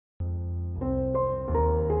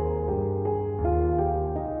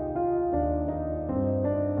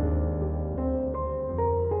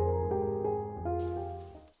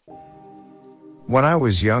When I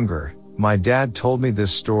was younger, my dad told me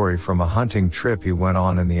this story from a hunting trip he went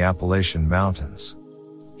on in the Appalachian Mountains.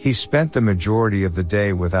 He spent the majority of the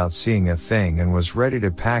day without seeing a thing and was ready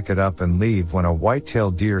to pack it up and leave when a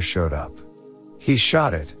white-tailed deer showed up. He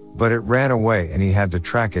shot it, but it ran away and he had to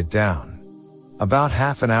track it down. About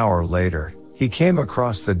half an hour later, he came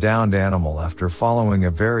across the downed animal after following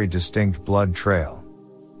a very distinct blood trail.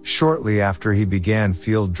 Shortly after he began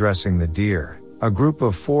field dressing the deer, a group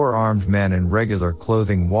of 4 armed men in regular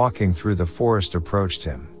clothing walking through the forest approached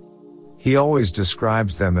him. He always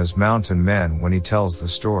describes them as mountain men when he tells the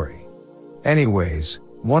story. Anyways,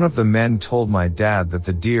 one of the men told my dad that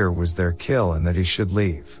the deer was their kill and that he should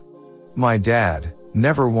leave. My dad,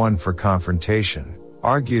 never one for confrontation,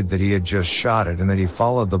 argued that he had just shot it and that he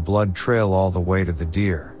followed the blood trail all the way to the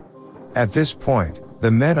deer. At this point, the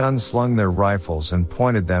men unslung their rifles and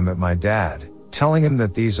pointed them at my dad, telling him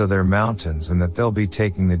that these are their mountains and that they'll be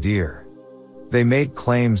taking the deer. They made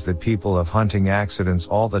claims that people have hunting accidents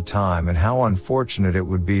all the time and how unfortunate it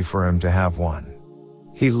would be for him to have one.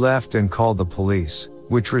 He left and called the police,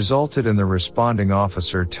 which resulted in the responding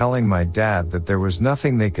officer telling my dad that there was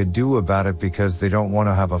nothing they could do about it because they don't want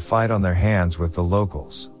to have a fight on their hands with the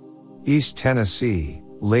locals. East Tennessee,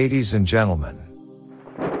 ladies and gentlemen.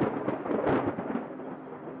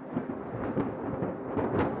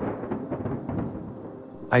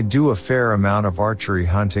 I do a fair amount of archery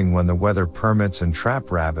hunting when the weather permits and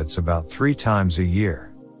trap rabbits about 3 times a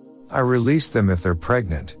year. I release them if they're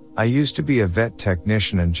pregnant. I used to be a vet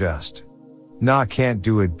technician and just, nah, can't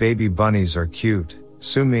do it. Baby bunnies are cute,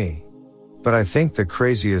 sue me. But I think the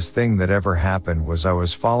craziest thing that ever happened was I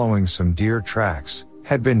was following some deer tracks,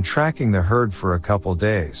 had been tracking the herd for a couple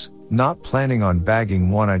days, not planning on bagging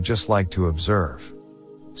one, I just like to observe.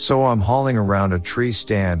 So I'm hauling around a tree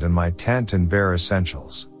stand and my tent and bare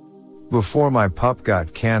essentials. Before my pup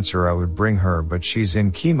got cancer I would bring her, but she's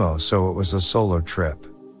in chemo, so it was a solo trip.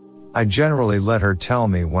 I generally let her tell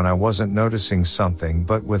me when I wasn't noticing something,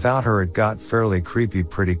 but without her it got fairly creepy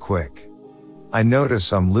pretty quick. I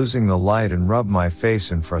notice I'm losing the light and rub my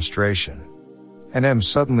face in frustration. And am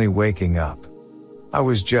suddenly waking up. I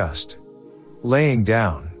was just laying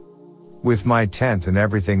down with my tent and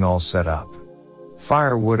everything all set up.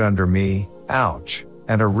 Firewood under me, ouch,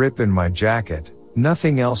 and a rip in my jacket,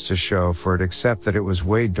 nothing else to show for it except that it was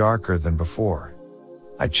way darker than before.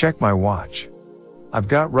 I check my watch. I've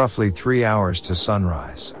got roughly 3 hours to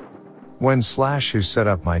sunrise. When who set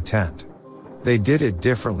up my tent. They did it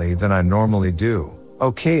differently than I normally do.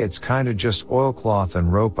 Okay, it's kinda just oilcloth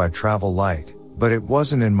and rope. I travel light, but it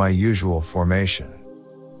wasn't in my usual formation.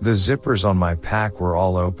 The zippers on my pack were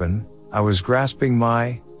all open. I was grasping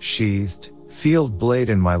my sheathed field blade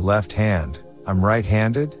in my left hand. I'm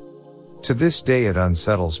right-handed? To this day it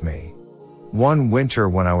unsettles me. One winter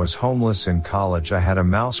when I was homeless in college I had a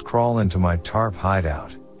mouse crawl into my tarp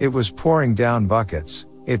hideout. It was pouring down buckets.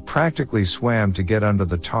 It practically swam to get under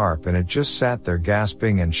the tarp and it just sat there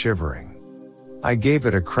gasping and shivering. I gave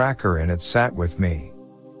it a cracker and it sat with me.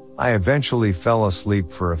 I eventually fell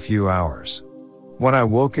asleep for a few hours. When I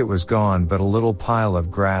woke it was gone, but a little pile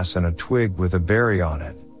of grass and a twig with a berry on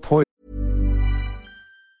it.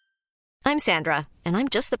 I'm Sandra, and I'm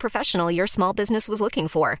just the professional your small business was looking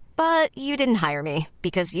for. But you didn't hire me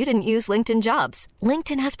because you didn't use LinkedIn Jobs.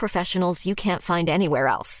 LinkedIn has professionals you can't find anywhere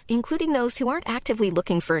else, including those who aren't actively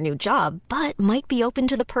looking for a new job, but might be open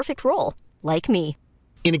to the perfect role, like me.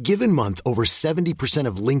 In a given month, over 70%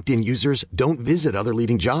 of LinkedIn users don't visit other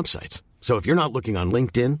leading job sites. So if you're not looking on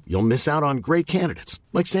LinkedIn, you'll miss out on great candidates,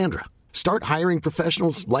 like Sandra. Start hiring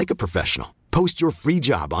professionals like a professional. Post your free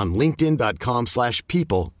job on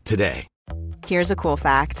linkedin.com/people today. Here's a cool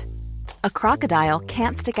fact. A crocodile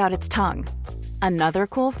can't stick out its tongue. Another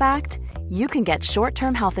cool fact, you can get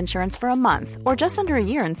short-term health insurance for a month or just under a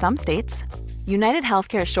year in some states. United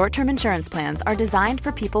Healthcare short-term insurance plans are designed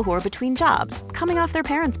for people who are between jobs, coming off their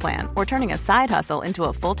parents' plan, or turning a side hustle into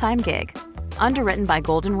a full-time gig. Underwritten by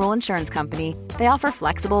Golden Rule Insurance Company, they offer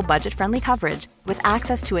flexible, budget-friendly coverage with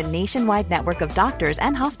access to a nationwide network of doctors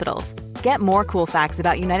and hospitals. Get more cool facts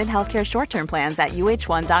about United Healthcare short-term plans at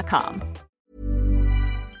uh1.com.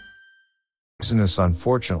 Business,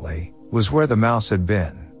 unfortunately, was where the mouse had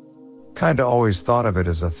been. Kinda always thought of it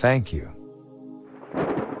as a thank you.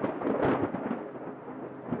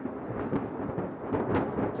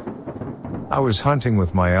 I was hunting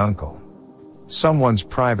with my uncle. Someone's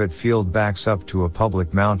private field backs up to a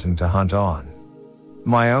public mountain to hunt on.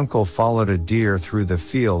 My uncle followed a deer through the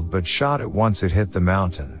field but shot it once it hit the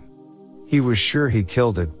mountain. He was sure he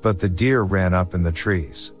killed it, but the deer ran up in the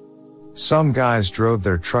trees. Some guys drove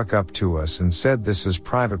their truck up to us and said this is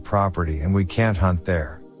private property and we can't hunt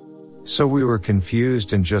there. So we were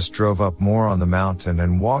confused and just drove up more on the mountain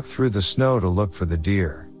and walked through the snow to look for the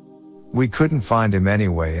deer. We couldn't find him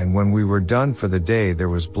anyway, and when we were done for the day there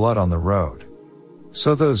was blood on the road.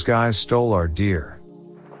 So those guys stole our deer.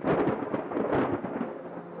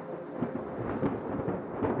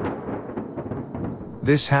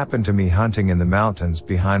 This happened to me hunting in the mountains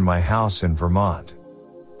behind my house in Vermont.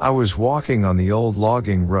 I was walking on the old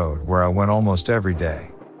logging road where I went almost every day.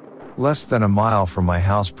 Less than a mile from my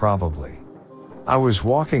house probably. I was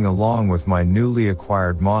walking along with my newly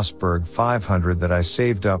acquired Mossberg 500 that I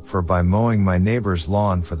saved up for by mowing my neighbor's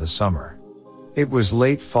lawn for the summer. It was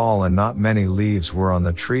late fall and not many leaves were on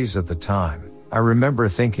the trees at the time. I remember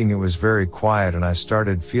thinking it was very quiet and I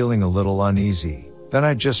started feeling a little uneasy. Then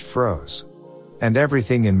I just froze. And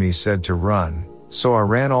everything in me said to run, so I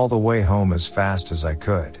ran all the way home as fast as I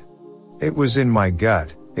could. It was in my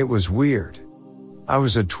gut, it was weird. I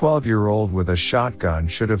was a 12-year-old with a shotgun,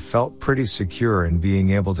 should have felt pretty secure in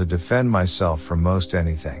being able to defend myself from most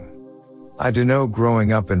anything. I dunno,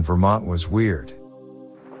 growing up in Vermont was weird.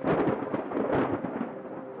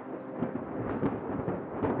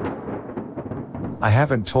 I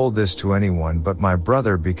haven't told this to anyone but my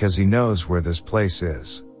brother because he knows where this place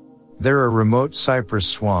is. There are remote cypress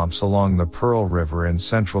swamps along the Pearl River in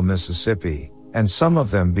central Mississippi, and some of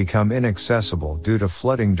them become inaccessible due to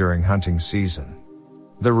flooding during hunting season.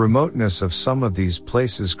 The remoteness of some of these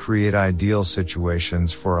places create ideal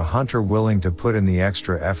situations for a hunter willing to put in the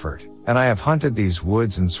extra effort, and I have hunted these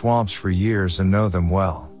woods and swamps for years and know them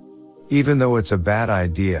well. Even though it's a bad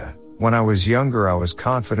idea, when I was younger I was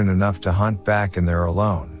confident enough to hunt back in there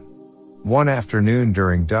alone. One afternoon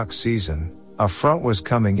during duck season, a front was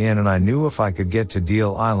coming in and I knew if I could get to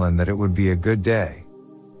Deal Island that it would be a good day.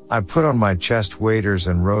 I put on my chest waders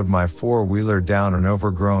and rode my four-wheeler down an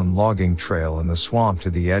overgrown logging trail in the swamp to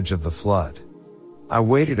the edge of the flood. I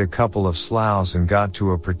waited a couple of sloughs and got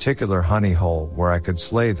to a particular honey hole where I could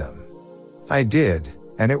slay them. I did,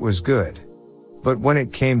 and it was good. But when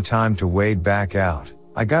it came time to wade back out,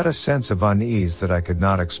 I got a sense of unease that I could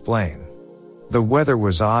not explain. The weather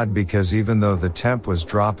was odd because even though the temp was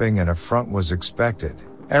dropping and a front was expected,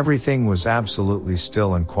 everything was absolutely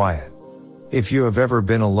still and quiet. If you have ever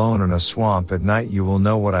been alone in a swamp at night you will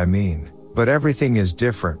know what I mean, but everything is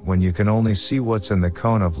different when you can only see what's in the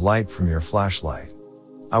cone of light from your flashlight.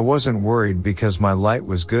 I wasn't worried because my light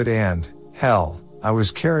was good and, hell, I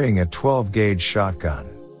was carrying a 12-gauge shotgun.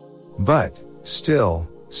 But, still,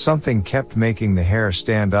 something kept making the hair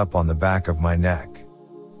stand up on the back of my neck.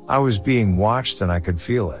 I was being watched and I could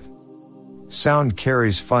feel it. Sound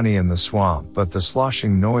carries funny in the swamp, but the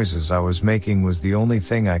sloshing noises I was making was the only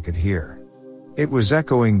thing I could hear. It was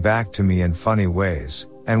echoing back to me in funny ways,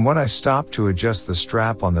 and when I stopped to adjust the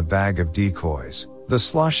strap on the bag of decoys, the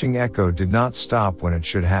sloshing echo did not stop when it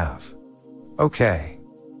should have. Okay.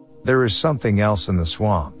 There is something else in the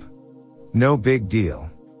swamp. No big deal.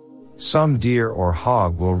 Some deer or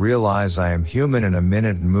hog will realize I am human in a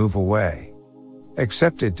minute and move away.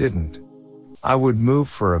 Except it didn't. I would move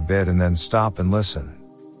for a bit and then stop and listen.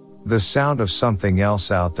 The sound of something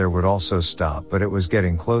else out there would also stop, but it was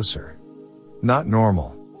getting closer. Not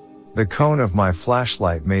normal. The cone of my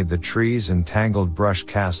flashlight made the trees and tangled brush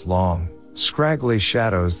cast long, scraggly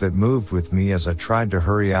shadows that moved with me as I tried to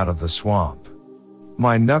hurry out of the swamp.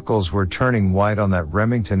 My knuckles were turning white on that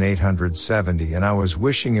Remington 870 and I was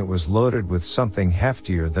wishing it was loaded with something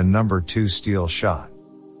heftier than number 2 steel shot.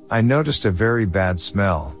 I noticed a very bad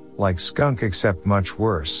smell, like skunk except much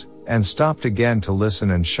worse, and stopped again to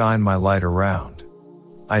listen and shine my light around.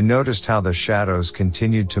 I noticed how the shadows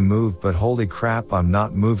continued to move, but holy crap, I'm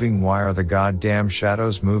not moving. Why are the goddamn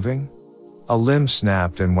shadows moving? A limb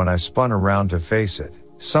snapped and when I spun around to face it,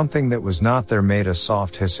 something that was not there made a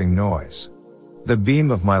soft hissing noise. The beam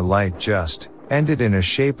of my light just ended in a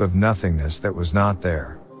shape of nothingness that was not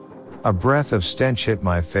there. A breath of stench hit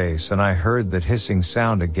my face and I heard that hissing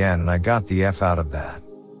sound again and I got the F out of that.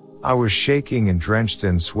 I was shaking and drenched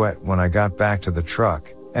in sweat when I got back to the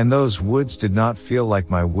truck, and those woods did not feel like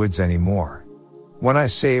my woods anymore. When I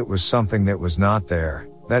say it was something that was not there,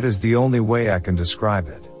 that is the only way I can describe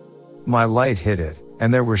it. My light hit it,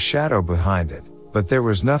 and there was shadow behind it, but there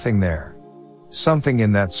was nothing there. Something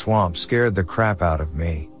in that swamp scared the crap out of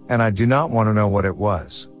me, and I do not want to know what it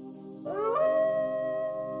was.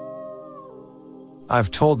 I've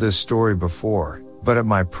told this story before, but at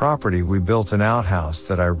my property we built an outhouse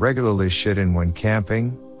that I regularly shit in when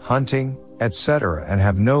camping, hunting, etc., and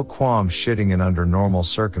have no qualms shitting in under normal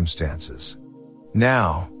circumstances.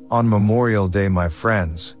 Now, on Memorial Day my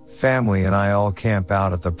friends, family and I all camp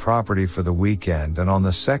out at the property for the weekend, and on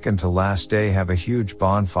the second to last day have a huge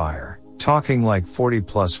bonfire, talking like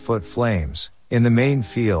 40+ foot flames, in the main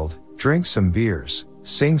field, drink some beers,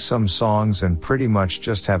 sing some songs and pretty much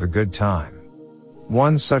just have a good time.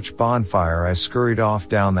 One such bonfire I scurried off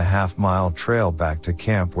down the half-mile trail back to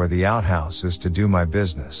camp where the outhouse is to do my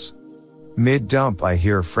business. Mid-dump I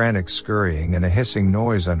hear frantic scurrying and a hissing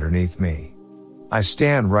noise underneath me. I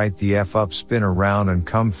stand right the F up, spin around and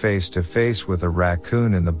come face to face with a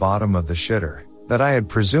raccoon in the bottom of the shitter that I had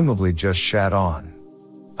presumably just shat on.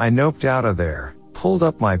 I noped out of there, pulled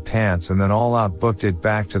up my pants and then all out booked it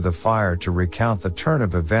back to the fire to recount the turn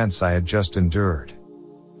of events I had just endured.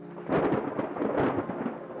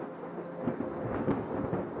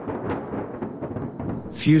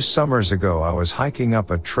 Few summers ago I was hiking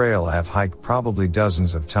up a trail I have hiked probably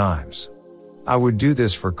dozens of times. I would do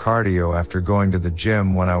this for cardio after going to the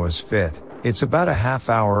gym when I was fit. It's about a half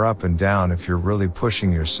hour up and down if you're really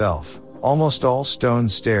pushing yourself. Almost all stone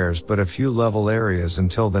stairs but a few level areas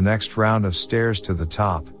until the next round of stairs to the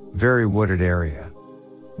top, very wooded area.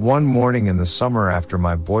 One morning in the summer after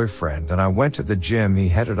my boyfriend and I went to the gym, he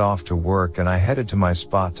headed off to work and I headed to my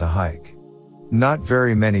spot to hike. Not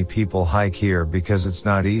very many people hike here because it's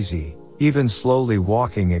not easy, even slowly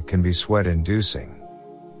walking it can be sweat-inducing.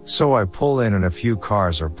 So I pull in and a few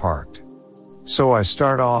cars are parked. So I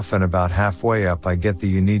start off and about halfway up I get the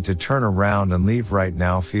 "you need to turn around and leave right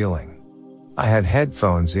now" feeling. I had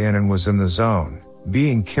headphones in and was in the zone,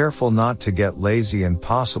 being careful not to get lazy and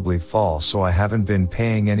possibly fall, so I haven't been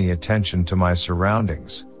paying any attention to my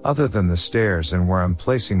surroundings, other than the stairs and where I'm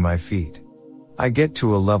placing my feet. I get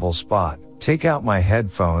to a level spot, take out my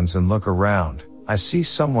headphones and look around. I see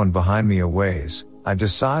someone behind me a ways. I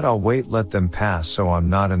decide I'll wait, let them pass so I'm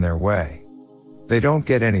not in their way. They don't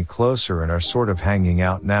get any closer and are sort of hanging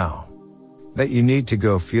out now. That "you need to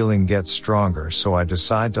go" feeling gets stronger, so I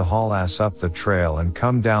decide to haul ass up the trail and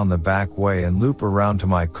come down the back way and loop around to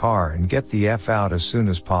my car and get the F out as soon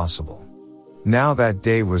as possible. Now that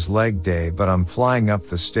day was leg day, but I'm flying up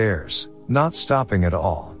the stairs, not stopping at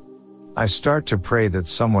all. I start to pray that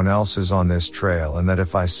someone else is on this trail and that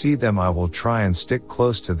if I see them I will try and stick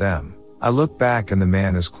close to them. I look back and the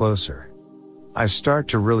man is closer. I start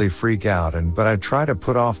to really freak out but I try to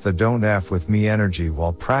put off the "don't F with me" energy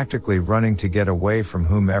while practically running to get away from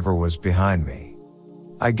whomever was behind me.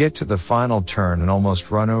 I get to the final turn and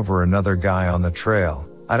almost run over another guy on the trail.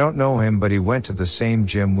 I don't know him, but he went to the same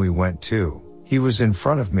gym we went to. He was in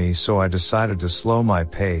front of me, so I decided to slow my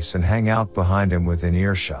pace and hang out behind him within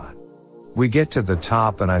earshot. We get to the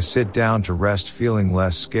top and I sit down to rest, feeling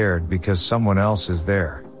less scared because someone else is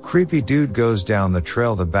there. Creepy dude goes down the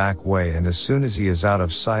trail the back way and as soon as he is out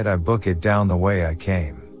of sight I book it down the way I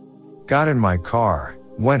came. Got in my car,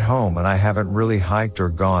 went home, and I haven't really hiked or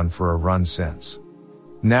gone for a run since.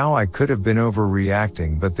 Now I could have been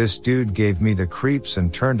overreacting, but this dude gave me the creeps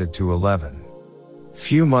and turned it to 11.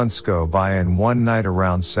 Few months go by and one night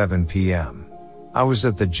around 7 p.m. I was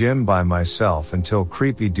at the gym by myself until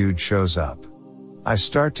creepy dude shows up. I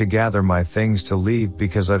start to gather my things to leave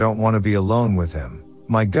because I don't want to be alone with him.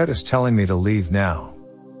 My gut is telling me to leave now.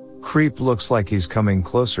 Creep looks like he's coming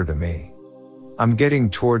closer to me. I'm getting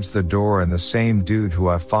towards the door and the same dude who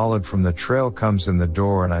I followed from the trail comes in the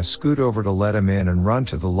door and I scoot over to let him in and run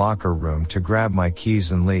to the locker room to grab my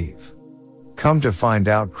keys and leave. Come to find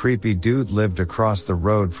out, creepy dude lived across the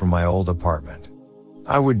road from my old apartment.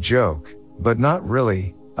 I would joke, but not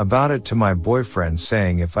really, about it to my boyfriend,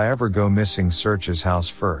 saying if I ever go missing, search his house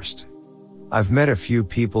first. I've met a few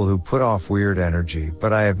people who put off weird energy,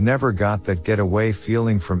 but I have never got that getaway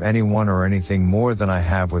feeling from anyone or anything more than I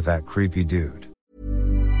have with that creepy dude.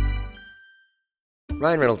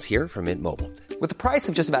 Ryan Reynolds here from Mint Mobile. With the price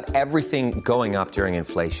of just about everything going up during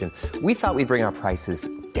inflation, we thought we'd bring our prices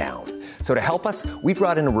down. So to help us, we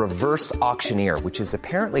brought in a reverse auctioneer, which is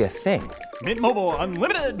apparently a thing. Mint Mobile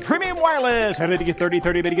Unlimited Premium Wireless. How to get 30,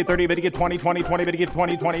 30, bit to get 30, bit to get 20, 20, 20, bit to get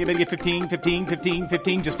 20, 20, bit to get 15, 15, 15,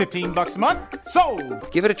 15, just $15 a month?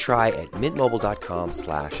 Sold! Give it a try at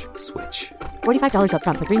mintmobile.com/switch. $45 up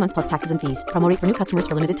front for 3 months plus taxes and fees. Promo rate for new customers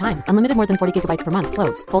for limited time. Unlimited more than 40 gigabytes per month.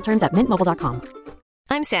 Slows full terms at mintmobile.com.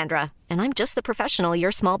 I'm Sandra, and I'm just the professional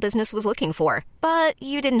your small business was looking for. But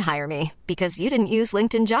you didn't hire me because you didn't use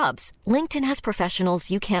LinkedIn Jobs. LinkedIn has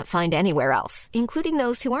professionals you can't find anywhere else, including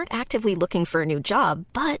those who aren't actively looking for a new job,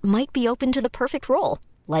 but might be open to the perfect role,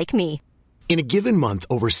 like me. In a given month,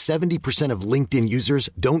 over 70% of LinkedIn users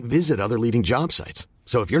don't visit other leading job sites.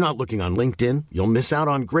 So if you're not looking on LinkedIn, you'll miss out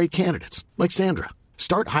on great candidates like Sandra.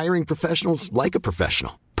 Start hiring professionals like a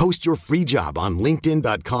professional. Post your free job on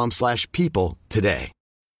linkedin.com/people today.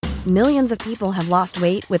 Millions of people have lost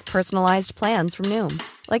weight with personalized plans from Noom.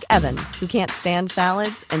 Like Evan, who can't stand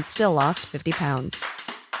salads and still lost 50 pounds.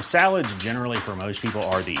 Salads generally for most people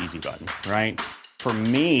are the easy button, right? For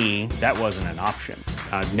me, that wasn't an option.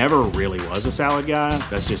 I never really was a salad guy.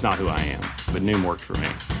 That's just not who I am. But Noom worked for me.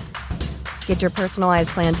 Get your personalized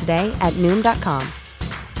plan today at Noom.com.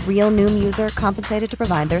 Real Noom user compensated to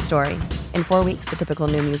provide their story. In 4 weeks, the typical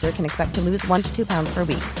Noom user can expect to lose 1 to 2 pounds per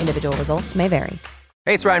week. Individual results may vary.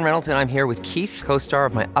 Hey, it's Ryan Reynolds, and I'm here with Keith, co-star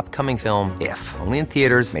of my upcoming film, If, only in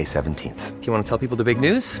theaters May 17th. Do you want to tell people the big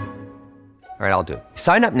news? All right, I'll do it.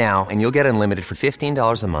 Sign up now and you'll get unlimited for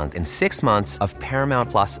 $15 a month and 6 months of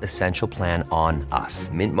Paramount Plus Essential Plan on us.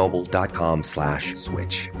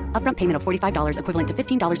 MintMobile.com/switch. Upfront payment of $45 equivalent to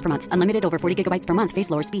 $15 per month. Unlimited over 40 gigabytes per month.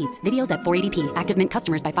 Face lower speeds. Videos at 480p. Active Mint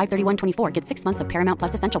customers by 531.24 get 6 months of Paramount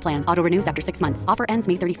Plus Essential Plan. Auto renews after 6 months. Offer ends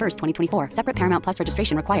May 31st, 2024. Separate Paramount Plus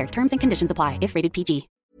registration required. Terms and conditions apply if rated PG.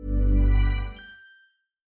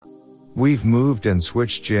 We've moved and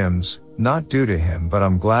switched gyms, not due to him, but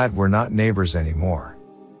I'm glad we're not neighbors anymore.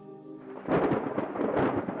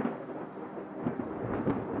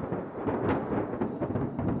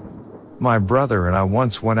 My brother and I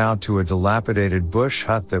once went out to a dilapidated bush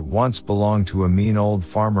hut that once belonged to a mean old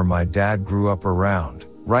farmer my dad grew up around,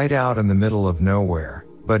 right out in the middle of nowhere,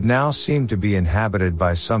 but now seemed to be inhabited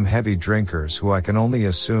by some heavy drinkers who I can only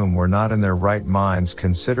assume were not in their right minds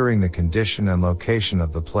considering the condition and location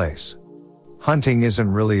of the place. Hunting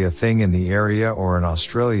isn't really a thing in the area or in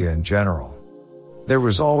Australia in general. There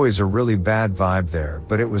was always a really bad vibe there,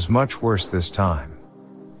 but it was much worse this time.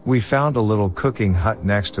 We found a little cooking hut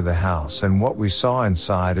next to the house, and what we saw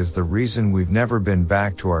inside is the reason we've never been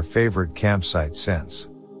back to our favorite campsite since.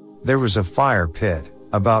 There was a fire pit,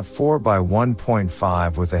 about 4 by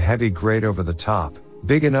 1.5 with a heavy grate over the top,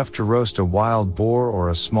 big enough to roast a wild boar or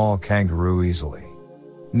a small kangaroo easily.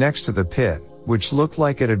 Next to the pit, which looked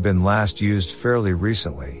like it had been last used fairly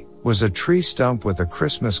recently, was a tree stump with a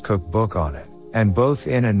Christmas cookbook on it, and both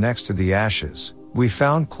in and next to the ashes, we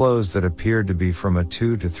found clothes that appeared to be from a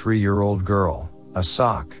 2 to 3 year old girl, a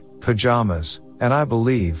sock, pajamas, and I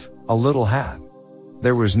believe, a little hat.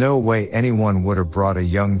 There was no way anyone would have brought a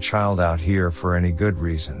young child out here for any good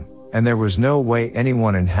reason, and there was no way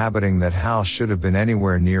anyone inhabiting that house should have been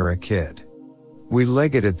anywhere near a kid. We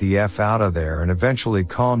legged it the F out of there and eventually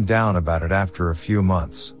calmed down about it after a few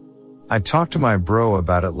months. I talked to my bro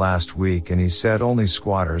about it last week and he said only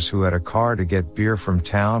squatters who had a car to get beer from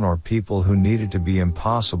town or people who needed to be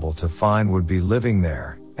impossible to find would be living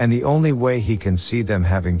there, and the only way he can see them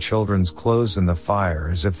having children's clothes in the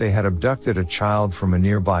fire is if they had abducted a child from a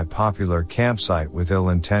nearby popular campsite with ill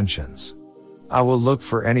intentions. I will look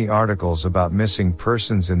for any articles about missing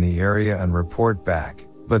persons in the area and report back.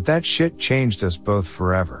 But that shit changed us both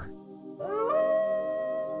forever.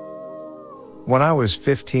 When I was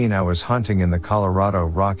 15, I was hunting in the Colorado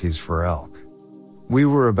Rockies for elk. We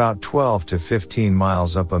were about 12 to 15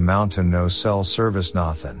 miles up a mountain, no cell service,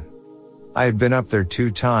 nothing. I had been up there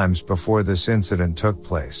 2 times before this incident took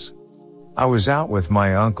place. I was out with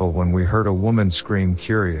my uncle when we heard a woman scream.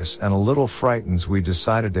 Curious and a little frightened, we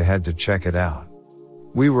decided to head to check it out.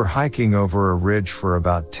 We were hiking over a ridge for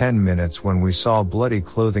about 10 minutes when we saw bloody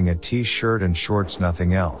clothing, a t-shirt and shorts,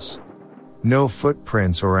 nothing else. No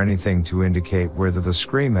footprints or anything to indicate where the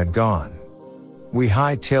scream had gone. We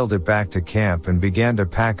hightailed it back to camp and began to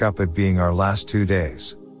pack up, it being our last 2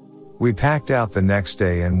 days. We packed out the next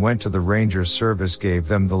day and went to the Ranger Service, gave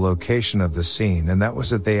them the location of the scene, and that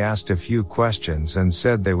was it. They asked a few questions and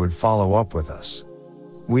said they would follow up with us.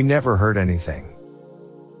 We never heard anything.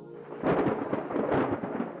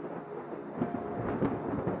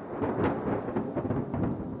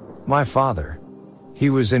 My father. He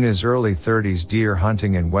was in his early 30s, deer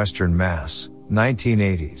hunting in Western Mass,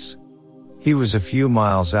 1980s. He was a few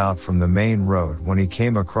miles out from the main road when he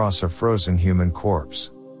came across a frozen human corpse.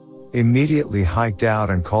 Immediately hiked out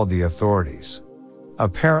and called the authorities.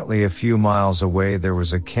 Apparently a few miles away there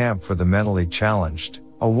was a camp for the mentally challenged.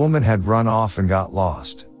 A woman had run off and got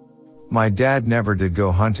lost. My dad never did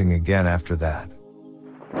go hunting again after that.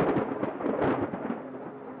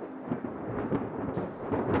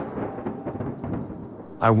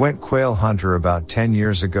 I went quail hunter about 10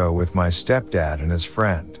 years ago with my stepdad and his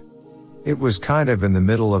friend. It was kind of in the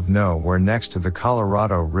middle of nowhere next to the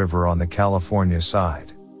Colorado River on the California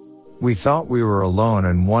side. We thought we were alone,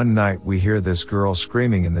 and one night we hear this girl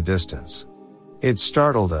screaming in the distance. It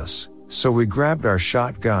startled us, so we grabbed our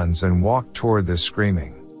shotguns and walked toward this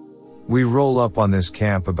screaming. We roll up on this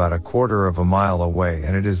camp about a quarter of a mile away,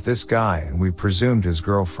 and it is this guy, and we presumed his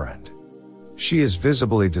girlfriend. She is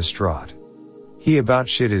visibly distraught. He about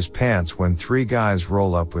shit his pants when 3 guys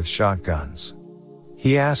roll up with shotguns.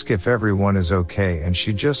 He asked if everyone is okay and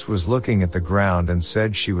she just was looking at the ground and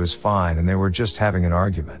said she was fine and they were just having an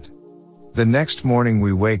argument. The next morning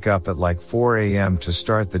we wake up at like 4 a.m. to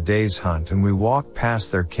start the day's hunt and we walk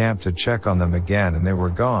past their camp to check on them again and they were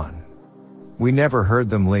gone. We never heard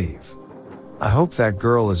them leave. I hope that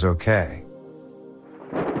girl is okay.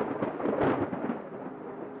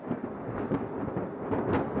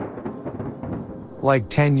 Like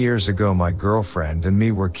 10 years ago my girlfriend and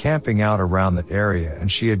me were camping out around that area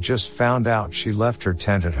and she had just found out she left her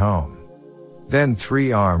tent at home. Then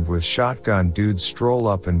 3 armed with shotgun dudes stroll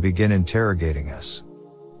up and begin interrogating us.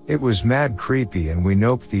 It was mad creepy and we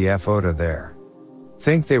noped the F out of there.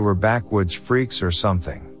 Think they were backwoods freaks or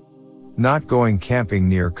something. Not going camping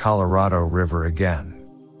near Colorado River again.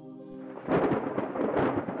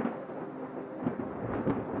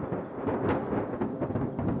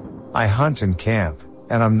 I hunt and camp,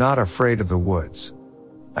 and I'm not afraid of the woods.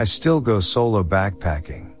 I still go solo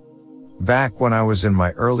backpacking. Back when I was in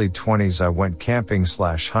my early 20s I went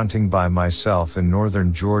camping/hunting by myself in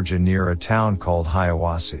northern Georgia near a town called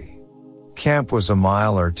Hiawassee. Camp was a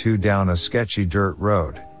mile or 2 down a sketchy dirt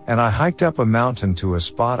road, and I hiked up a mountain to a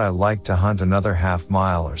spot I liked to hunt another half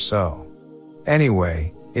mile or so.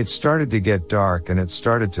 Anyway, it started to get dark and it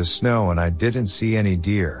started to snow and I didn't see any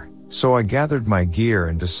deer. So I gathered my gear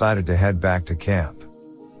and decided to head back to camp.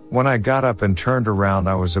 When I got up and turned around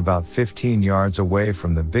I was about 15 yards away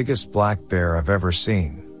from the biggest black bear I've ever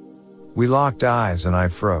seen. We locked eyes and I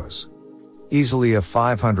froze. Easily a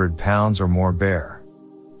 500 pounds or more bear.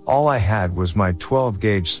 All I had was my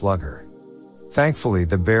 12-gauge slugger. Thankfully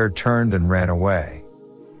the bear turned and ran away.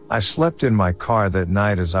 I slept in my car that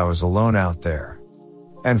night as I was alone out there.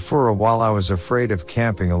 And for a while I was afraid of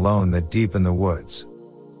camping alone that deep in the woods.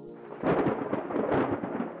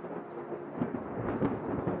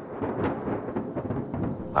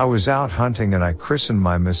 I was out hunting and I christened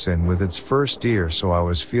my Missin with its first deer so I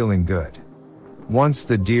was feeling good. Once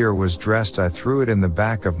the deer was dressed I threw it in the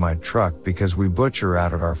back of my truck because we butcher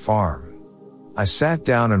out at our farm. I sat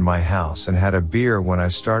down in my house and had a beer when I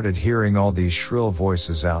started hearing all these shrill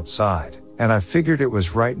voices outside, and I figured it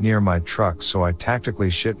was right near my truck so I tactically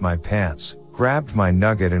shit my pants, grabbed my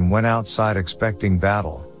nugget and went outside expecting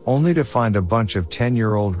battle, only to find a bunch of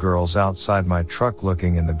 10-year-old girls outside my truck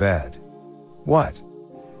looking in the bed. What?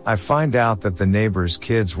 I find out that the neighbor's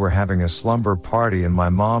kids were having a slumber party and my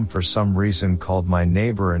mom for some reason called my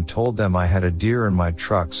neighbor and told them I had a deer in my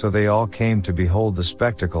truck so they all came to behold the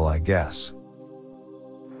spectacle I guess.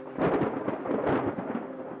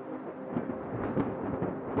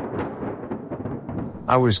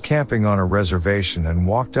 I was camping on a reservation and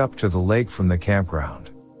walked up to the lake from the campground.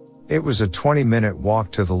 It was a 20-minute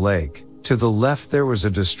walk to the lake. To the left there was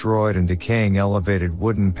a destroyed and decaying elevated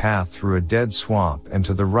wooden path through a dead swamp and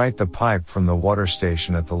to the right the pipe from the water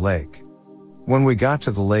station at the lake. When we got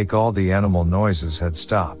to the lake all the animal noises had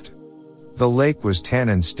stopped. The lake was tan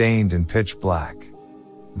and stained and pitch black.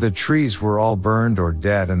 The trees were all burned or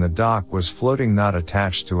dead and the dock was floating not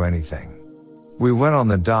attached to anything. We went on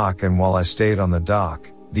the dock and while I stayed on the dock,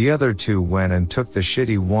 the other 2 went and took the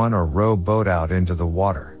shitty one or row boat out into the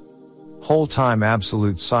water. Whole time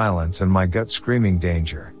absolute silence and my gut screaming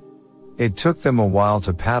danger. It took them a while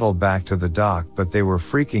to paddle back to the dock but they were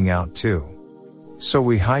freaking out too. So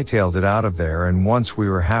we hightailed it out of there and once we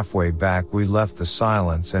were halfway back we left the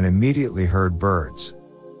silence and immediately heard birds.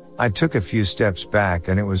 I took a few steps back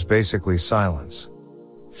and it was basically silence.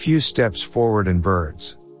 Few steps forward and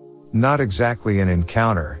birds. Not exactly an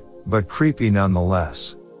encounter, but creepy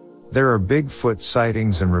nonetheless. There are Bigfoot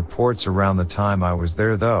sightings and reports around the time I was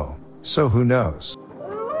there though. So who knows?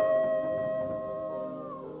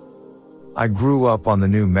 I grew up on the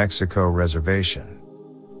New Mexico reservation.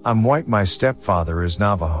 I'm white, my stepfather is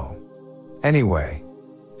Navajo. Anyway,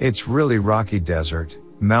 it's really rocky desert,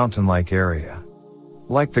 mountain-like area.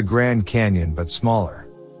 Like the Grand Canyon but smaller.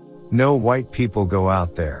 No white people go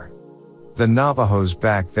out there. The Navajos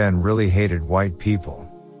back then really hated white people.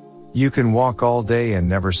 You can walk all day and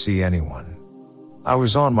never see anyone. I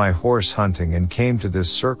was on my horse hunting and came to this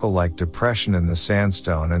circle-like depression in the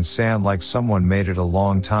sandstone and sand like someone made it a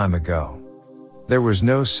long time ago. There was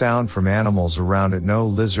no sound from animals around it, no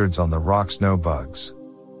lizards on the rocks, no bugs.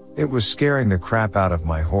 It was scaring the crap out of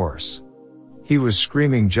my horse. He was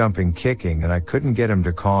screaming, jumping, kicking, and I couldn't get him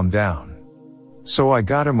to calm down. So I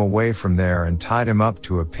got him away from there and tied him up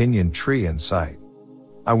to a pinyon tree in sight.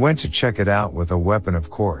 I went to check it out with a weapon,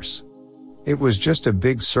 of course. It was just a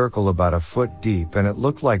big circle about a foot deep and it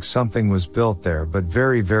looked like something was built there but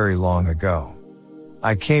very, very long ago.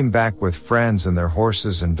 I came back with friends and their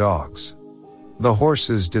horses and dogs. The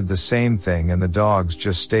horses did the same thing and the dogs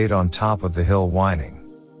just stayed on top of the hill whining.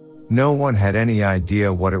 No one had any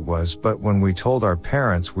idea what it was, but when we told our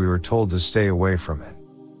parents, we were told to stay away from it.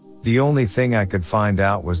 The only thing I could find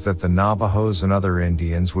out was that the Navajos and other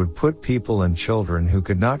Indians would put people and children who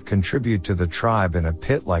could not contribute to the tribe in a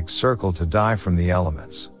pit-like circle to die from the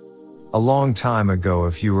elements. A long time ago,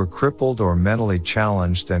 if you were crippled or mentally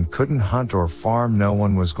challenged and couldn't hunt or farm, no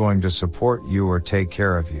one was going to support you or take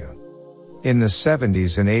care of you. In the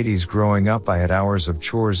 70s and 80s growing up, I had hours of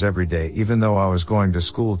chores every day, even though I was going to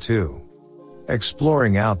school too.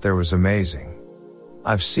 Exploring out there was amazing.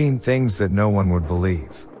 I've seen things that no one would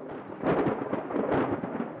believe.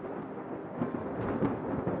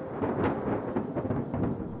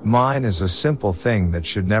 Mine is a simple thing that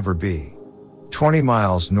should never be. 20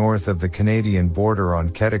 miles north of the Canadian border on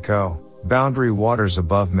Quetico, boundary waters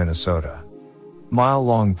above Minnesota.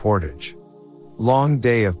 Mile-long portage. Long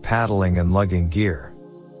day of paddling and lugging gear.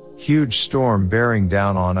 Huge storm bearing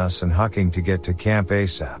down on us and hucking to get to camp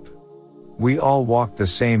ASAP. We all walked the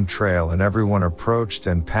same trail and everyone approached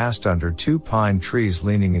and passed under 2 pine trees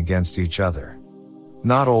leaning against each other.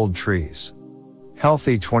 Not old trees.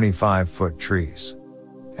 Healthy 25-foot trees.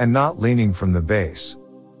 And not leaning from the base.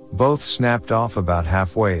 Both snapped off about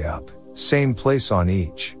halfway up, same place on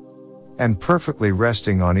each. And perfectly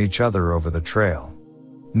resting on each other over the trail.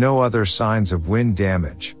 No other signs of wind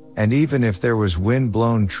damage, and even if there was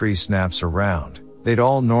wind-blown tree snaps around, they'd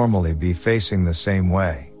all normally be facing the same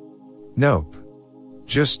way. Nope.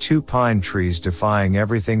 Just 2 pine trees defying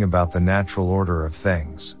everything about the natural order of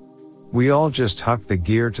things. We all just hucked the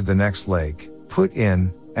gear to the next lake, put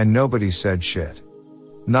in, and nobody said shit.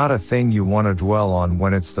 Not a thing you want to dwell on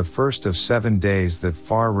when it's the first of 7 days that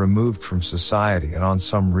far removed from society and on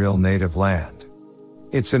some real native land.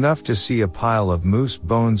 It's enough to see a pile of moose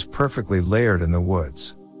bones perfectly layered in the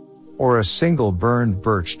woods. Or a single burned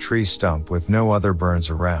birch tree stump with no other burns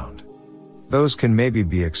around. Those can maybe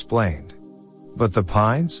be explained. But the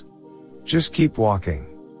pines? Just keep walking.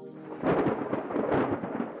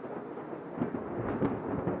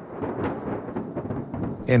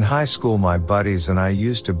 In high school, my buddies and I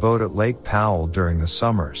used to boat at Lake Powell during the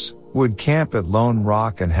summers, would camp at Lone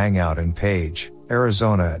Rock and hang out in Page,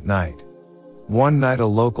 Arizona at night. One night a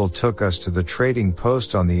local took us to the trading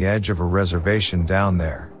post on the edge of a reservation down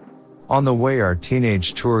there. On the way, our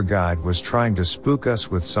teenage tour guide was trying to spook us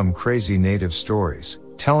with some crazy native stories,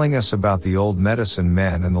 telling us about the old medicine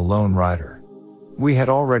men and the Lone Rider. We had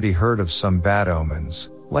already heard of some bad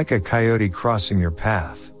omens, like a coyote crossing your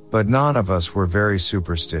path, but none of us were very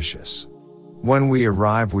superstitious. When we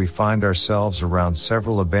arrive, we find ourselves around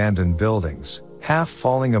several abandoned buildings, half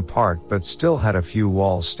falling apart but still had a few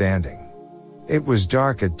walls standing. It was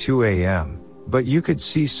dark at 2 a.m., but you could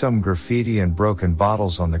see some graffiti and broken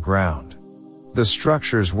bottles on the ground. The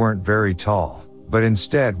structures weren't very tall, but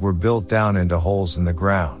instead were built down into holes in the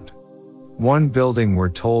ground. One building, we're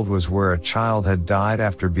told, was where a child had died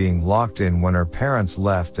after being locked in when her parents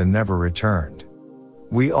left and never returned.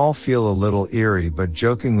 We all feel a little eerie but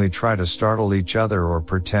jokingly try to startle each other or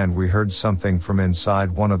pretend we heard something from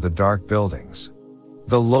inside one of the dark buildings.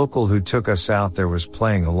 The local who took us out there was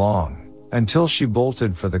playing along, until she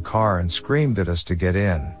bolted for the car and screamed at us to get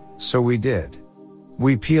in, so we did.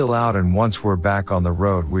 We peel out and once we're back on the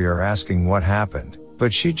road we are asking what happened,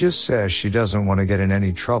 but she just says she doesn't want to get in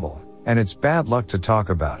any trouble, and it's bad luck to talk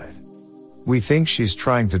about it. We think she's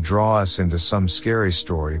trying to draw us into some scary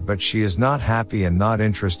story, but she is not happy and not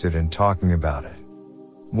interested in talking about it.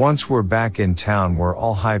 Once we're back in town, we're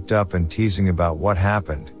all hyped up and teasing about what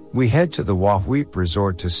happened. We head to the Wahweap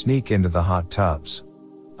Resort to sneak into the hot tubs.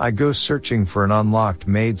 I go searching for an unlocked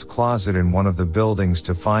maid's closet in one of the buildings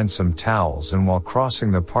to find some towels, and while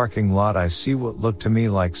crossing the parking lot I see what looked to me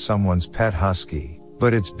like someone's pet husky,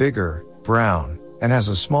 but it's bigger, brown, and has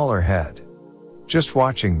a smaller head. Just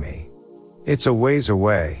watching me. It's a ways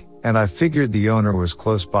away, and I figured the owner was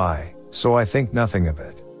close by, so I think nothing of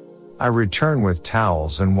it. I return with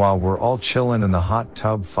towels, and while we're all chillin' in the hot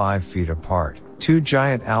tub 5 feet apart, 2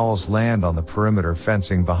 giant owls land on the perimeter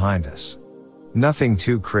fencing behind us. Nothing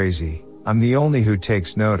too crazy, I'm the only who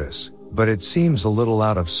takes notice, but it seems a little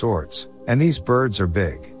out of sorts, and these birds are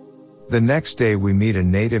big. The next day we meet a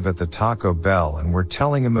native at the Taco Bell and we're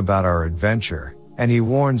telling him about our adventure, and he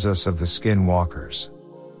warns us of the skinwalkers.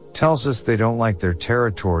 Tells us they don't like their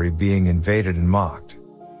territory being invaded and mocked.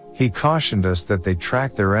 He cautioned us that they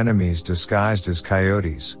track their enemies disguised as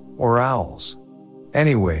coyotes, or owls.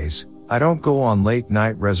 Anyways, I don't go on late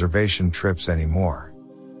night reservation trips anymore.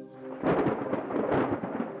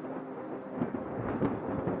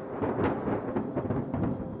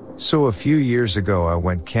 So a few years ago I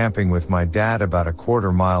went camping with my dad about a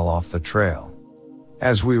quarter mile off the trail.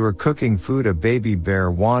 As we were cooking food, a baby bear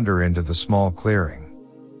wandered into the small clearing.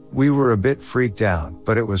 We were a bit freaked out,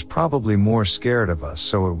 but it was probably more scared of us,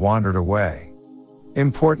 so it wandered away.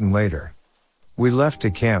 Important later. We left a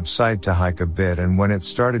campsite to hike a bit, and when it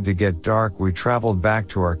started to get dark we traveled back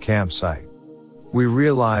to our campsite. We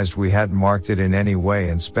realized we hadn't marked it in any way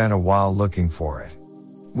and spent a while looking for it.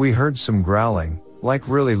 We heard some growling, like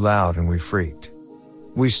really loud, and we freaked.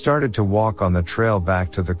 We started to walk on the trail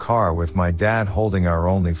back to the car with my dad holding our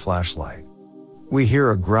only flashlight. We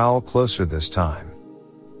hear a growl closer this time.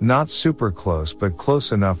 Not super close, but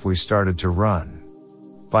close enough we started to run.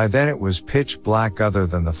 By then it was pitch black other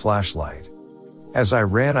than the flashlight. As I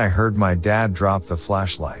ran I heard my dad drop the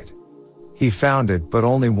flashlight. He found it, but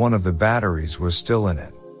only one of the batteries was still in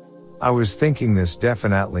it. I was thinking this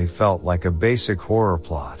definitely felt like a basic horror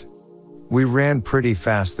plot. We ran pretty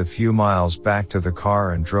fast the few miles back to the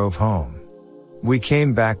car and drove home. We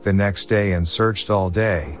came back the next day and searched all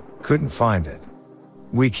day, couldn't find it.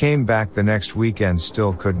 We came back the next weekend,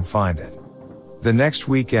 still couldn't find it. The next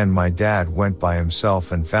weekend my dad went by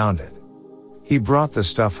himself and found it. He brought the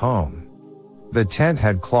stuff home. The tent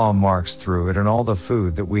had claw marks through it, and all the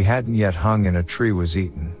food that we hadn't yet hung in a tree was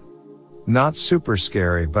eaten. Not super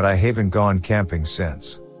scary, but I haven't gone camping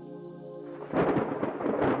since.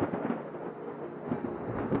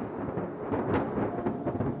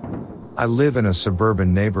 I live in a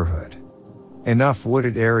suburban neighborhood. Enough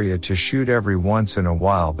wooded area to shoot every once in a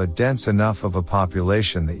while, but dense enough of a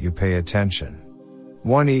population that you pay attention.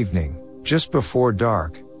 One evening, just before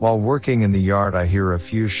dark, while working in the yard, I hear a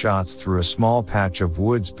few shots through a small patch of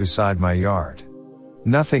woods beside my yard.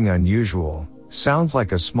 Nothing unusual, sounds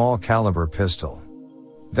like a small caliber pistol.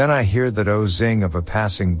 Then I hear that zing of a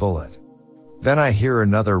passing bullet. Then I hear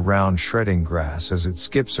another round shredding grass as it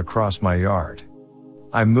skips across my yard.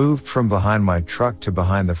 I moved from behind my truck to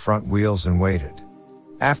behind the front wheels and waited.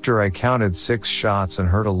 After I counted 6 shots and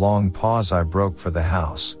heard a long pause, I broke for the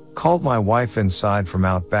house, called my wife inside from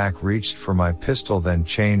out back, reached for my pistol, then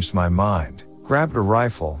changed my mind, grabbed a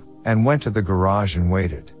rifle, and went to the garage and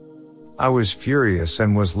waited. I was furious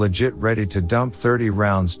and was legit ready to dump 30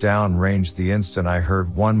 rounds down range the instant I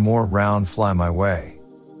heard one more round fly my way.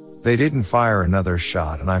 They didn't fire another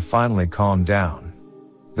shot and I finally calmed down.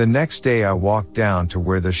 The next day I walked down to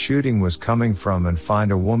where the shooting was coming from and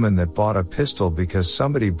find a woman that bought a pistol because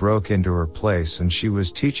somebody broke into her place and she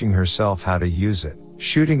was teaching herself how to use it,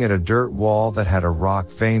 shooting at a dirt wall that had a rock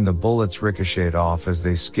vein. The bullets ricocheted off as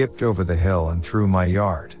they skipped over the hill and through my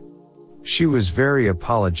yard. She was very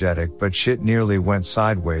apologetic, but shit nearly went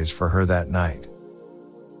sideways for her that night.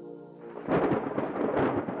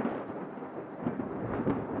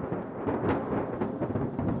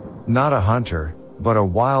 Not a hunter, but a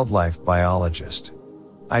wildlife biologist.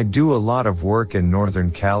 I do a lot of work in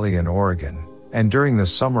Northern Cali and Oregon, and during the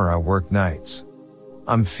summer I work nights.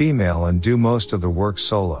 I'm female and do most of the work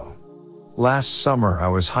solo. Last summer I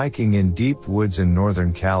was hiking in deep woods in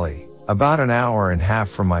Northern Cali, about an hour and a half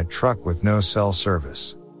from my truck with no cell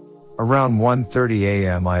service. Around 1:30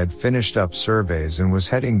 a.m. I had finished up surveys and was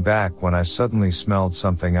heading back when I suddenly smelled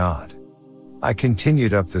something odd. I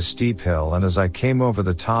continued up the steep hill, and as I came over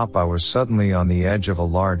the top I was suddenly on the edge of a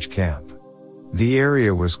large camp. The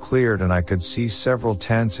area was cleared and I could see several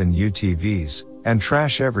tents and UTVs, and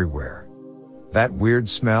trash everywhere. That weird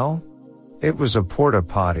smell? It was a porta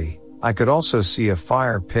potty. I could also see a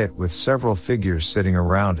fire pit with several figures sitting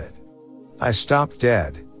around it. I stopped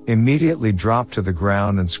dead, immediately dropped to the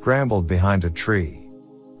ground and scrambled behind a tree.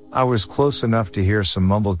 I was close enough to hear some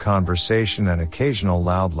mumbled conversation and occasional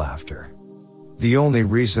loud laughter. The only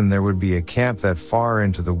reason there would be a camp that far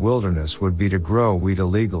into the wilderness would be to grow weed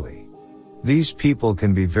illegally. These people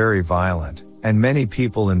can be very violent, and many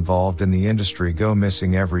people involved in the industry go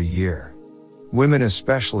missing every year. Women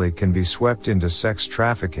especially can be swept into sex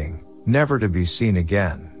trafficking, never to be seen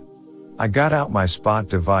again. I got out my spot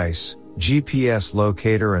device, GPS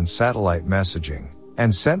locator and satellite messaging,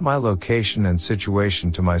 and sent my location and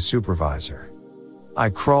situation to my supervisor. I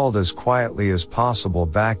crawled as quietly as possible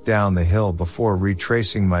back down the hill before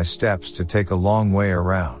retracing my steps to take a long way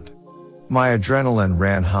around. My adrenaline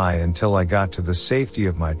ran high until I got to the safety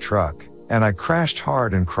of my truck, and I crashed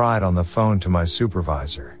hard and cried on the phone to my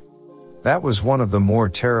supervisor. That was one of the more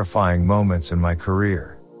terrifying moments in my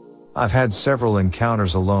career. I've had several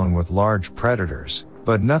encounters alone with large predators,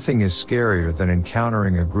 but nothing is scarier than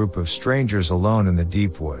encountering a group of strangers alone in the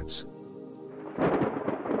deep woods.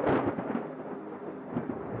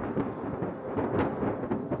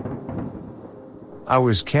 I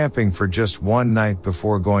was camping for just one night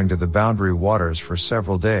before going to the Boundary Waters for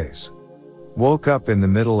several days. Woke up in the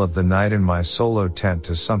middle of the night in my solo tent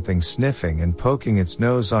to something sniffing and poking its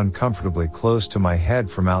nose uncomfortably close to my head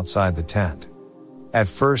from outside the tent. At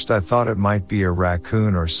first I thought it might be a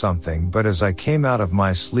raccoon or something, but as I came out of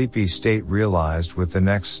my sleepy state realized with the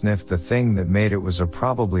next sniff the thing that made it was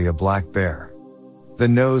probably a black bear. The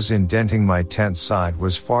nose indenting my tent side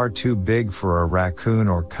was far too big for a raccoon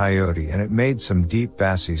or coyote, and it made some deep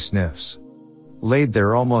bassy sniffs. Laid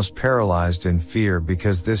there almost paralyzed in fear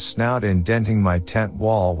because this snout indenting my tent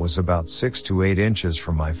wall was about 6 to 8 inches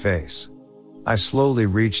from my face. I slowly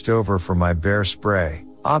reached over for my bear spray,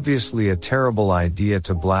 obviously a terrible idea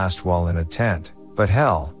to blast while in a tent, but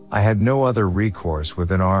hell, I had no other recourse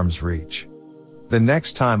within arm's reach. The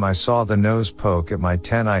next time I saw the nose poke at my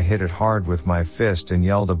tent I hit it hard with my fist and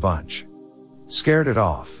yelled a bunch. Scared it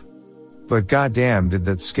off. But goddamn did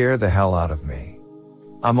that scare the hell out of me.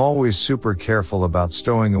 I'm always super careful about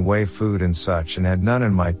stowing away food and such, and had none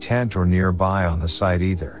in my tent or nearby on the site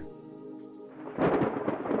either.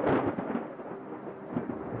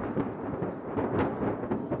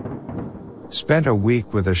 Spent a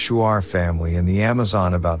week with a Shuar family in the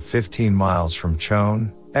Amazon about 15 miles from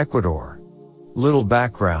Chon, Ecuador. Little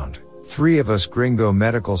background, 3 of us gringo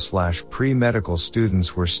medical/pre-medical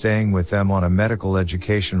students were staying with them on a medical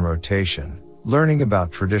education rotation, learning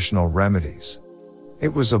about traditional remedies.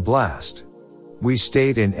 It was a blast. We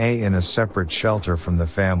stayed in a separate shelter from the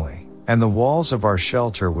family, and the walls of our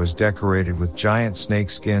shelter was decorated with giant snake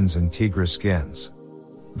skins and tigra skins.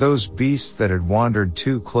 Those beasts that had wandered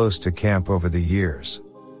too close to camp over the years.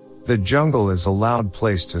 The jungle is a loud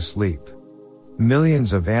place to sleep.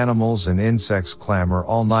 Millions of animals and insects clamor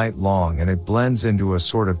all night long, and it blends into a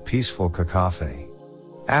sort of peaceful cacophony.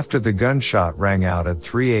 After the gunshot rang out at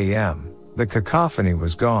 3 a.m., the cacophony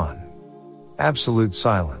was gone. Absolute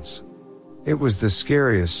silence. It was the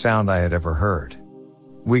scariest sound I had ever heard.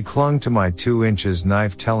 We clung to my 2-inch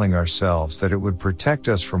knife, telling ourselves that it would protect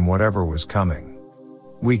us from whatever was coming.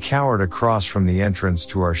 We cowered across from the entrance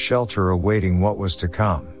to our shelter, awaiting what was to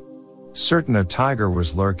come. Certain a tiger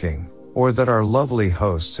was lurking, or that our lovely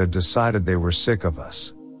hosts had decided they were sick of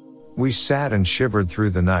us. We sat and shivered through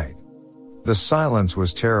the night. The silence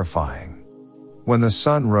was terrifying. When the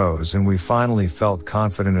sun rose and we finally felt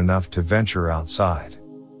confident enough to venture outside,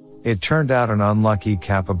 it turned out an unlucky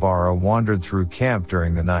capybara wandered through camp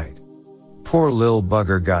during the night. Poor lil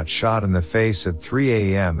bugger got shot in the face at 3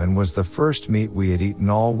 a.m. and was the first meat we had eaten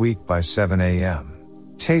all week by 7 a.m.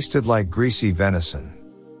 Tasted like greasy venison.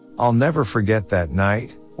 I'll never forget that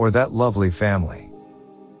night, or that lovely family.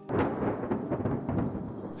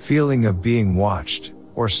 Feeling of being watched,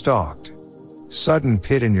 or stalked. Sudden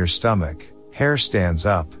pit in your stomach. Hair stands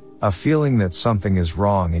up, a feeling that something is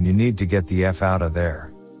wrong and you need to get the F out of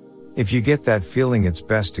there. If you get that feeling, it's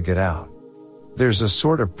best to get out. There's a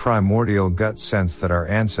sort of primordial gut sense that our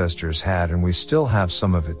ancestors had, and we still have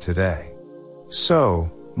some of it today. So,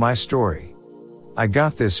 my story. I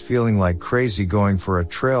got this feeling like crazy going for a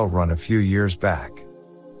trail run a few years back.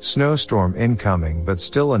 Snowstorm incoming, but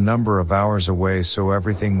still a number of hours away, so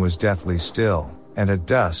everything was deathly still, and at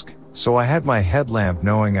dusk, so I had my headlamp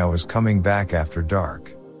knowing I was coming back after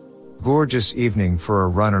dark. Gorgeous evening for a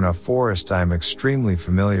run in a forest I'm extremely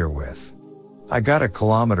familiar with. I got a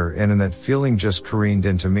kilometer in and that feeling just careened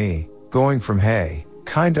into me, going from hey,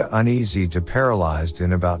 kinda uneasy to paralyzed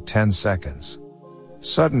in about 10 seconds.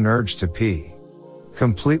 Sudden urge to pee.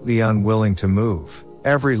 Completely unwilling to move,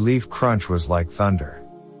 every leaf crunch was like thunder.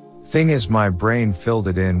 Thing is, my brain filled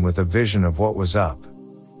it in with a vision of what was up.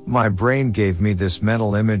 My brain gave me this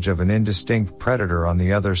mental image of an indistinct predator on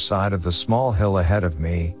the other side of the small hill ahead of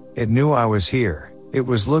me. It knew I was here. It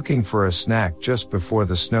was looking for a snack just before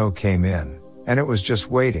the snow came in, and it was just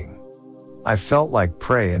waiting. I felt like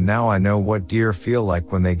prey, and now I know what deer feel like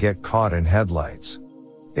when they get caught in headlights.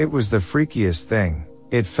 It was the freakiest thing.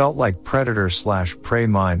 It felt like predator/prey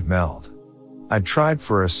mind meld. I tried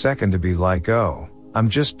for a second to be like, oh, I'm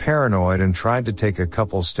just paranoid, and tried to take a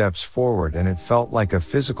couple steps forward, and it felt like a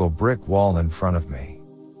physical brick wall in front of me.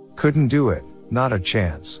 Couldn't do it, not a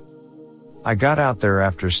chance. I got out there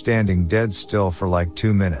after standing dead still for like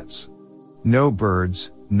 2 minutes. No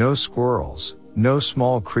birds, no squirrels, no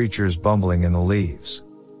small creatures bumbling in the leaves.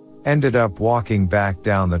 Ended up walking back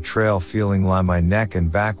down the trail feeling like my neck and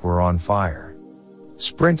back were on fire.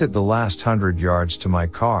 Sprinted the last 100 yards to my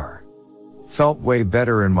car. Felt way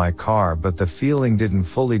better in my car, but the feeling didn't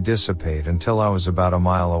fully dissipate until I was about a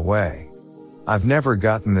mile away. I've never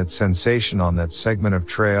gotten that sensation on that segment of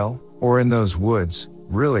trail, or in those woods,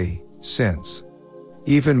 really, since.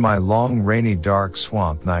 Even my long rainy dark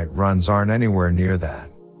swamp night runs aren't anywhere near that.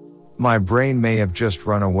 My brain may have just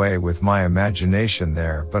run away with my imagination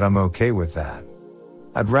there, but I'm okay with that.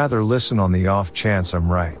 I'd rather listen on the off chance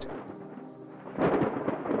I'm right.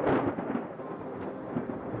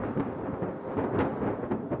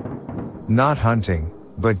 Not hunting,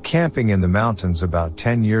 but camping in the mountains about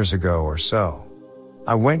 10 years ago or so.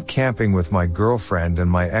 I went camping with my girlfriend and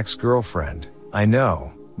my ex-girlfriend. I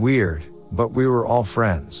know, weird, but we were all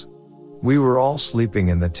friends. We were all sleeping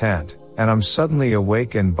in the tent, and I'm suddenly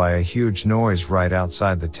awakened by a huge noise right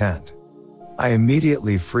outside the tent. I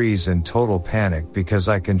immediately freeze in total panic because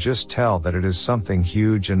I can just tell that it is something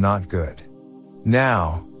huge and not good.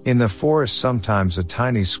 Now, in the forest sometimes a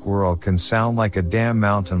tiny squirrel can sound like a damn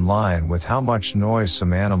mountain lion with how much noise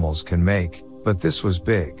some animals can make, but this was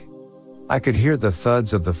big. I could hear the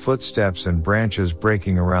thuds of the footsteps and branches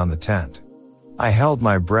breaking around the tent. I held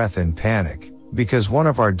my breath in panic, because one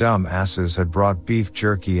of our dumb asses had brought beef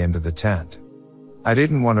jerky into the tent. I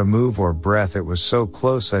didn't want to move or breath, it was so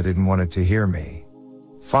close I didn't want it to hear me.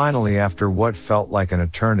 Finally, after what felt like an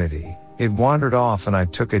eternity, it wandered off and I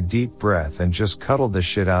took a deep breath and just cuddled the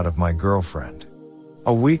shit out of my girlfriend.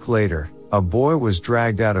 A week later, a boy was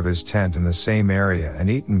dragged out of his tent in the same area and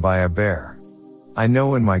eaten by a bear. I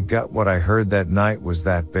know in my gut what I heard that night was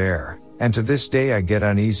that bear, and to this day I get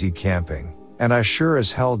uneasy camping, and I sure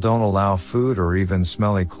as hell don't allow food or even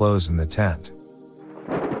smelly clothes in the tent.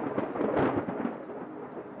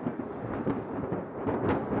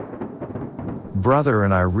 Brother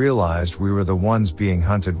and I realized we were the ones being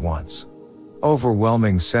hunted once.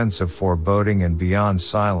 Overwhelming sense of foreboding and beyond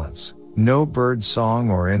silence. No bird song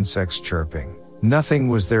or insects chirping. Nothing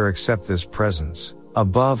was there except this presence,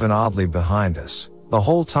 above and oddly behind us, the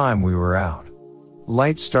whole time we were out.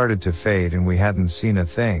 Lights started to fade and we hadn't seen a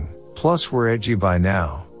thing, plus we're edgy by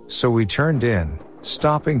now, so we turned in,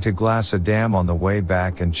 stopping to glass a dam on the way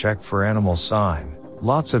back and check for animal sign.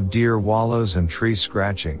 Lots of deer wallows and tree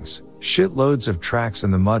scratchings. Shitloads of tracks in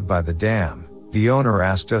the mud by the dam. The owner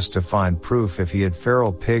asked us to find proof if he had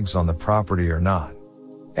feral pigs on the property or not.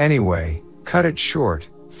 Anyway, cut it short,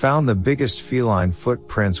 found the biggest feline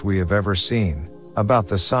footprints we have ever seen, about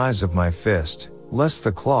the size of my fist, less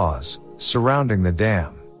the claws, surrounding the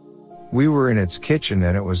dam. We were in its kitchen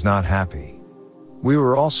and it was not happy. We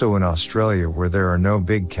were also in Australia where there are no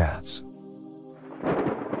big cats.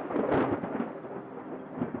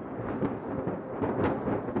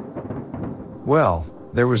 Well,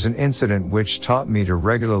 there was an incident which taught me to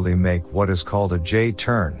regularly make what is called a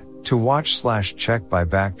J-turn, to watch/check by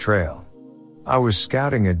back trail. I was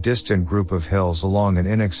scouting a distant group of hills along an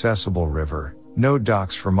inaccessible river, no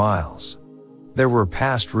docks for miles. There were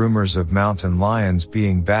past rumors of mountain lions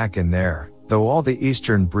being back in there, though all the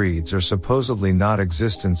eastern breeds are supposedly not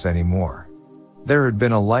existence anymore. There had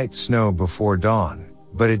been a light snow before dawn,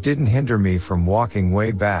 but it didn't hinder me from walking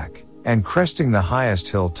way back, and cresting the highest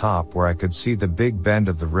hilltop where I could see the big bend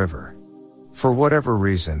of the river. For whatever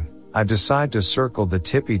reason, I decided to circle the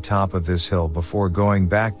tippy top of this hill before going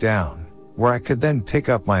back down, where I could then pick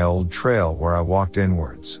up my old trail where I walked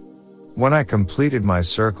inwards. When I completed my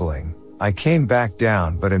circling, I came back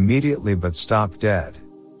down but stopped dead.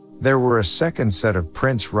 There were a second set of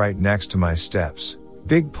prints right next to my steps,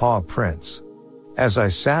 big paw prints. As I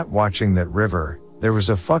sat watching that river, there was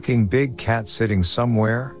a fucking big cat sitting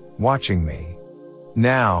somewhere, watching me.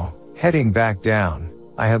 Now, heading back down,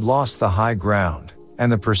 I had lost the high ground,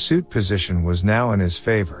 and the pursuit position was now in his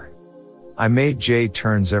favor. I made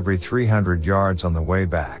J-turns every 300 yards on the way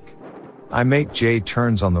back. I make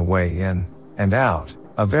J-turns on the way in, and out,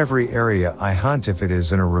 of every area I hunt if it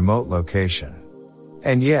is in a remote location.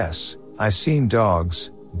 And yes, I seen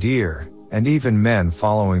dogs, deer, and even men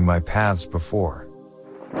following my paths before.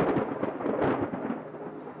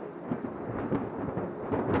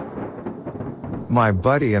 My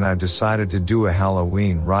buddy and I decided to do a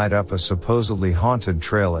Halloween ride up a supposedly haunted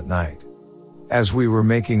trail at night. As we were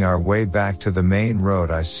making our way back to the main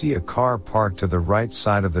road, I see a car parked to the right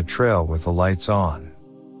side of the trail with the lights on.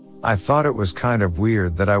 I thought it was kind of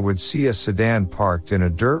weird that I would see a sedan parked in a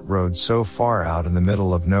dirt road so far out in the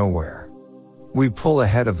middle of nowhere. We pull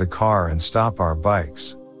ahead of the car and stop our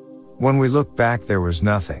bikes. When we look back, there was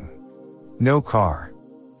nothing. No car.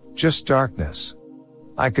 Just darkness.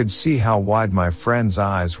 I could see how wide my friend's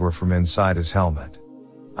eyes were from inside his helmet.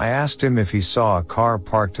 I asked him if he saw a car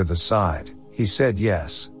parked to the side. He said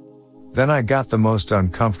yes. Then I got the most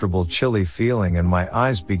uncomfortable chilly feeling and my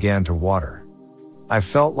eyes began to water. I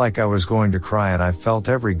felt like I was going to cry and I felt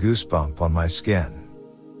every goosebump on my skin.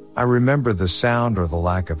 I remember the sound or the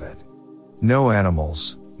lack of it. No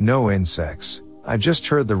animals, no insects, I just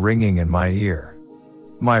heard the ringing in my ear.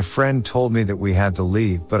 My friend told me that we had to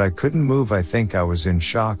leave, but I couldn't move. I think I was in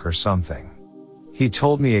shock or something. He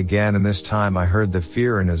told me again, and this time I heard the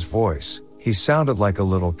fear in his voice. He sounded like a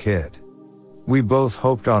little kid. We both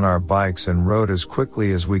hopped on our bikes and rode as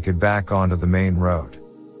quickly as we could back onto the main road.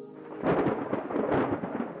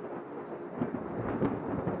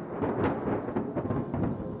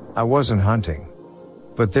 I wasn't hunting.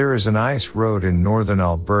 But there is an ice road in northern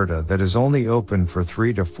Alberta that is only open for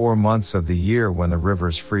 3 to 4 months of the year when the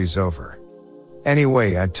rivers freeze over.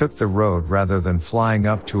 Anyway, I took the road rather than flying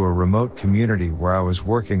up to a remote community where I was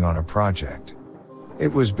working on a project.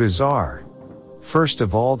 It was bizarre. First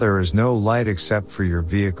of all, there is no light except for your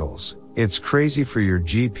vehicles. It's crazy for your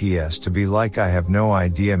GPS to be like, I have no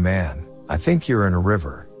idea, man. I think you're in a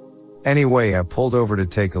river. Anyway, I pulled over to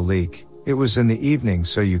take a leak. It was in the evening,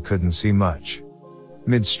 so you couldn't see much.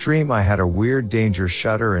 Midstream, I had a weird danger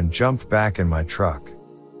shudder and jumped back in my truck.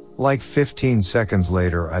 Like 15 seconds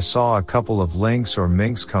later, I saw a couple of lynx or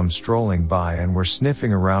minks come strolling by and were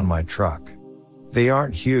sniffing around my truck. They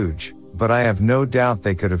aren't huge, but I have no doubt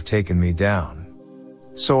they could have taken me down.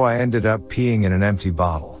 So I ended up peeing in an empty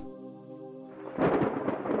bottle.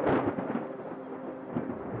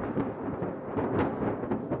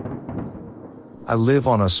 I live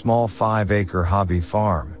on a small 5-acre hobby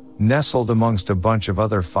farm, nestled amongst a bunch of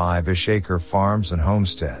other 5-ish acre farms and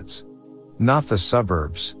homesteads. Not the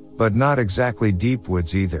suburbs, but not exactly deep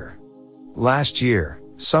woods either. Last year,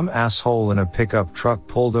 some asshole in a pickup truck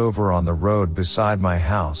pulled over on the road beside my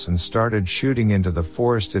house and started shooting into the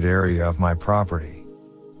forested area of my property.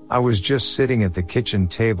 I was just sitting at the kitchen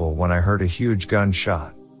table when I heard a huge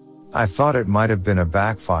gunshot. I thought it might have been a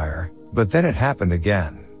backfire, but then it happened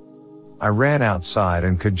again. I ran outside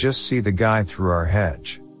and could just see the guy through our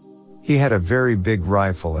hedge. He had a very big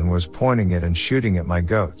rifle and was pointing it and shooting at my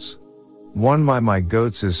goats. One of my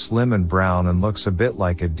goats is slim and brown and looks a bit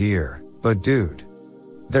like a deer, but dude.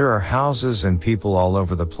 There are houses and people all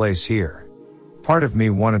over the place here. Part of me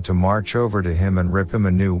wanted to march over to him and rip him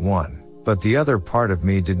a new one, but the other part of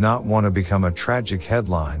me did not want to become a tragic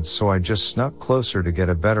headline, so I just snuck closer to get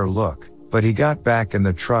a better look, but he got back in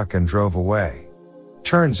the truck and drove away.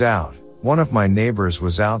 Turns out, one of my neighbors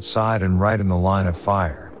was outside and right in the line of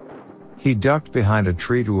fire. He ducked behind a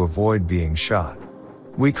tree to avoid being shot.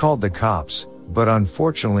 We called the cops, but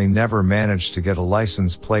unfortunately never managed to get a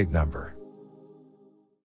license plate number.